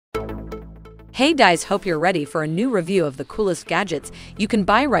Hey guys, hope you're ready for a new review of the coolest gadgets you can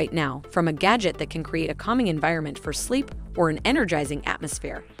buy right now, from a gadget that can create a calming environment for sleep or an energizing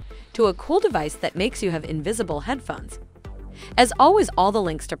atmosphere, to a cool device that makes you have invisible headphones. As always, all the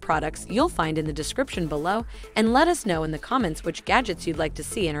links to products you'll find in the description below, and let us know in the comments which gadgets you'd like to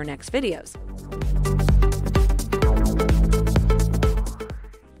see in our next videos.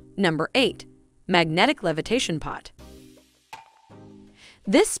 Number 8. Magnetic Levitation Pot.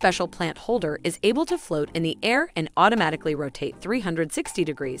 This special plant holder is able to float in the air and automatically rotate 360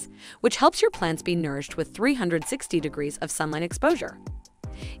 degrees, which helps your plants be nourished with 360 degrees of sunlight exposure.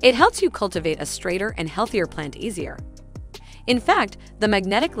 It helps you cultivate a straighter and healthier plant easier. In fact, the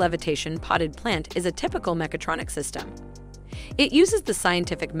magnetic levitation potted plant is a typical mechatronic system. It uses the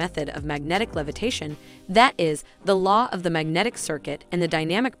scientific method of magnetic levitation, that is, the law of the magnetic circuit and the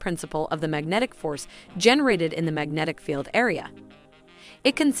dynamic principle of the magnetic force generated in the magnetic field area.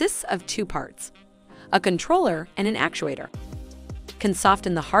 It consists of two parts, a controller and an actuator. Can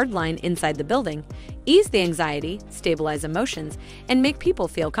soften the hard line inside the building, ease the anxiety, stabilize emotions, and make people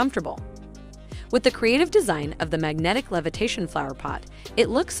feel comfortable. With the creative design of the magnetic levitation flower pot, it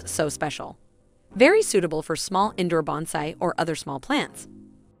looks so special. Very suitable for small indoor bonsai or other small plants.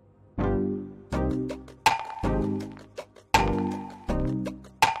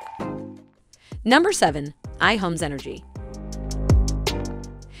 Number 7. iHome Zenergy.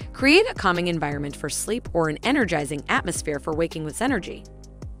 Create a calming environment for sleep or an energizing atmosphere for waking with Zenergy.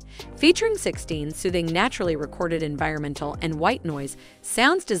 Featuring 16 soothing, naturally recorded environmental and white noise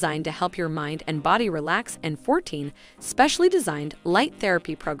sounds designed to help your mind and body relax, and 14 specially designed light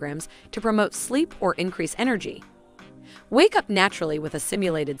therapy programs to promote sleep or increase energy. Wake up naturally with a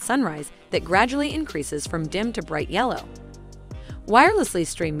simulated sunrise that gradually increases from dim to bright yellow. Wirelessly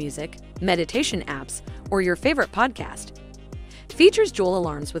stream music, meditation apps, or your favorite podcast. Features dual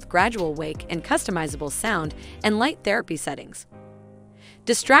alarms with gradual wake and customizable sound and light therapy settings.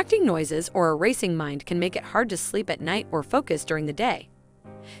 Distracting noises or a racing mind can make it hard to sleep at night or focus during the day.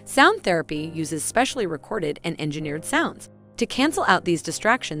 Sound therapy uses specially recorded and engineered sounds to cancel out these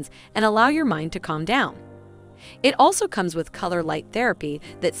distractions and allow your mind to calm down. It also comes with color light therapy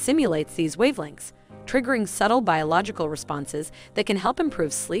that simulates these wavelengths, triggering subtle biological responses that can help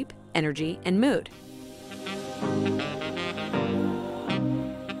improve sleep, energy, and mood.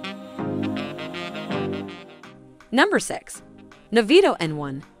 Number 6. Noveto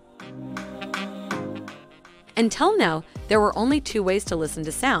N1. Until now, there were only two ways to listen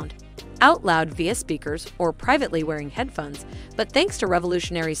to sound: out loud via speakers or privately wearing headphones, but thanks to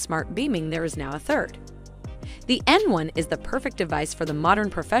revolutionary smart beaming, there is now a third. The N1 is the perfect device for the modern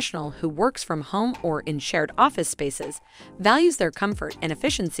professional who works from home or in shared office spaces, values their comfort and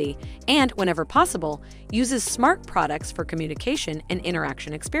efficiency, and, whenever possible, uses smart products for communication and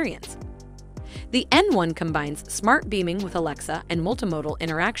interaction experience. The N1 combines smart beaming with Alexa and multimodal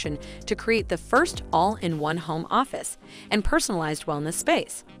interaction to create the first all-in-one home office and personalized wellness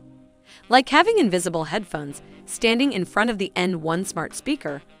space. Like having invisible headphones standing in front of the N1 smart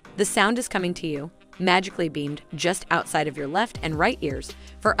speaker, the sound is coming to you, magically beamed just outside of your left and right ears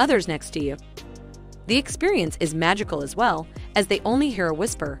for others next to you. The experience is magical as well, as they only hear a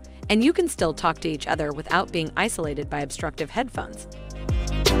whisper, and you can still talk to each other without being isolated by obstructive headphones.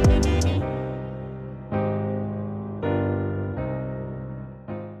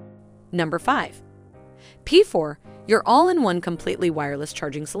 Number 5. P4, your all-in-one completely wireless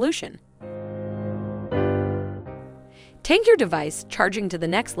charging solution. Take your device charging to the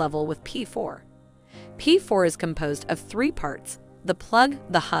next level with P4. P4 is composed of three parts: the plug,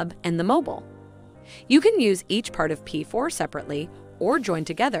 the hub, and the mobile. You can use each part of P4 separately or join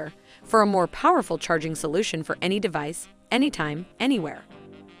together for a more powerful charging solution for any device, anytime, anywhere.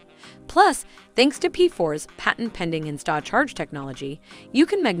 Plus, thanks to P4's patent-pending Insta charge technology, you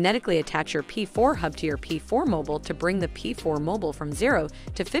can magnetically attach your P4 hub to your P4 mobile to bring the P4 mobile from 0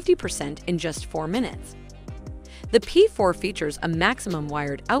 to 50% in just 4 minutes. The P4 features a maximum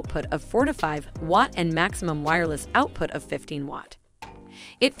wired output of 4 to 5 watt and maximum wireless output of 15 watt.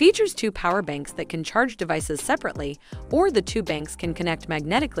 It features two power banks that can charge devices separately, or the two banks can connect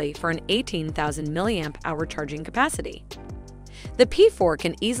magnetically for an 18,000 mAh charging capacity. The P4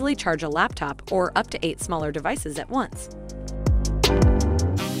 can easily charge a laptop or up to 8 smaller devices at once.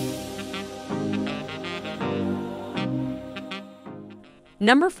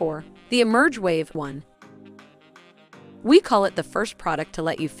 Number 4. The Emerge Wave 1. We call it the first product to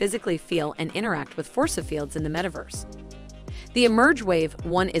let you physically feel and interact with force fields in the metaverse. The Emerge Wave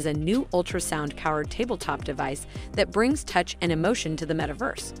 1 is a new ultrasound-powered tabletop device that brings touch and emotion to the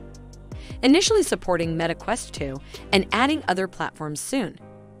metaverse. Initially supporting Meta Quest 2 and adding other platforms soon.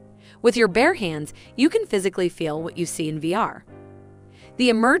 With your bare hands, you can physically feel what you see in VR. The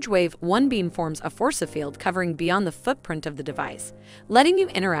Emerge Wave 1 beam forms a force field covering beyond the footprint of the device, letting you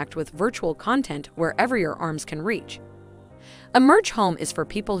interact with virtual content wherever your arms can reach. Emerge Home is for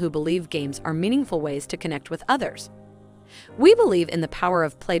people who believe games are meaningful ways to connect with others. We believe in the power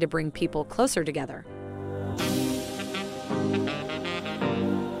of play to bring people closer together.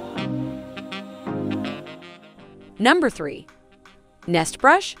 Number 3. Nest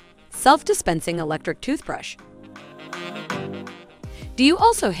Brush, self-dispensing electric toothbrush. Do you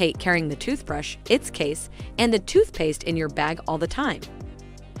also hate carrying the toothbrush, its case, and the toothpaste in your bag all the time?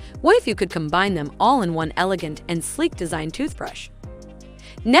 What if you could combine them all in one elegant and sleek design toothbrush?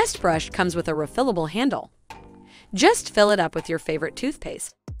 Nest Brush comes with a refillable handle. Just fill it up with your favorite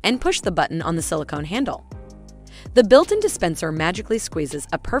toothpaste and push the button on the silicone handle. The built-in dispenser magically squeezes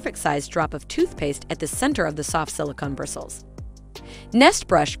a perfect-sized drop of toothpaste at the center of the soft silicone bristles. Nest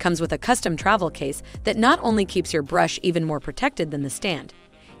Brush comes with a custom travel case that not only keeps your brush even more protected than the stand,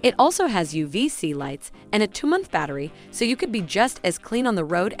 it also has UVC lights and a 2-month battery, so you could be just as clean on the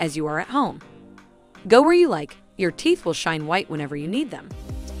road as you are at home. Go where you like, your teeth will shine white whenever you need them.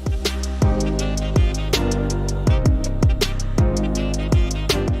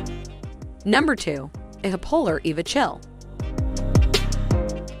 Number 2. Evapolar EvaChill.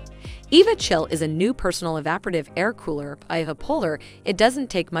 EvaChill is a new personal evaporative air cooler by Evapolar. It doesn't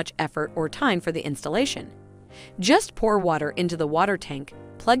take much effort or time for the installation. Just pour water into the water tank,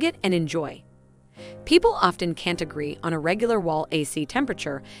 plug it, and enjoy. People often can't agree on a regular wall AC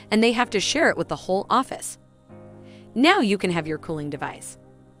temperature, and they have to share it with the whole office. Now you can have your cooling device.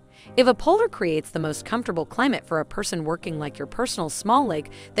 Evapolar creates the most comfortable climate for a person working like your personal small lake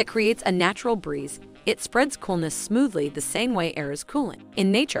that creates a natural breeze. It spreads coolness smoothly the same way air is cooling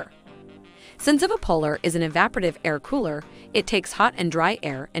in nature. Since Evapolar is an evaporative air cooler, it takes hot and dry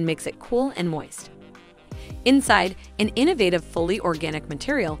air and makes it cool and moist. Inside, an innovative fully organic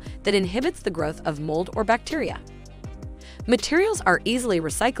material that inhibits the growth of mold or bacteria. Materials are easily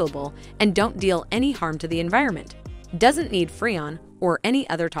recyclable and don't deal any harm to the environment. Doesn't need Freon or any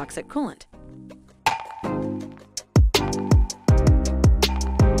other toxic coolant.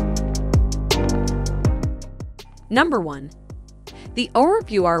 Number 1. The Urwerk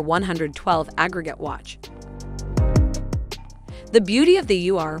UR112 Aggregate Watch. The beauty of the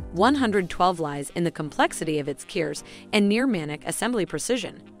UR112 lies in the complexity of its gears and near-manic assembly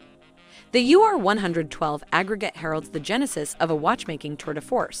precision. The UR112 Aggregate heralds the genesis of a watchmaking tour de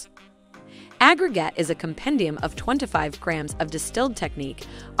force. Aggregate is a compendium of 25 grams of distilled technique,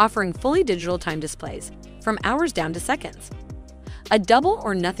 offering fully digital time displays, from hours down to seconds. A double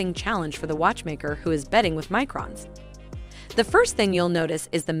or nothing challenge for the watchmaker who is betting with microns. The first thing you'll notice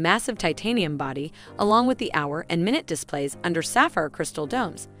is the massive titanium body, along with the hour and minute displays under sapphire crystal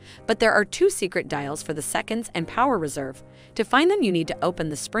domes. But there are 2 secret dials for the seconds and power reserve. To find them, you need to open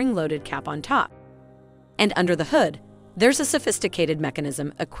the spring-loaded cap on top. And under the hood, there's a sophisticated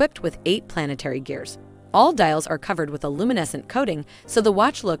mechanism equipped with 8 planetary gears. All dials are covered with a luminescent coating, so the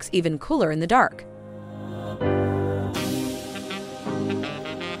watch looks even cooler in the dark.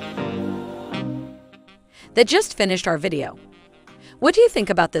 That just finished our video. What do you think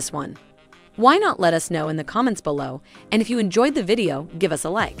about this one? Why not let us know in the comments below, and if you enjoyed the video, give us a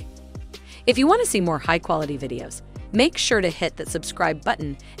like. If you want to see more high-quality videos, make sure to hit that subscribe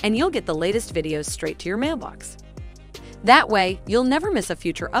button and you'll get the latest videos straight to your mailbox. That way, you'll never miss a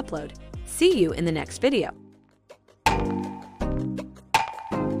future upload. See you in the next video.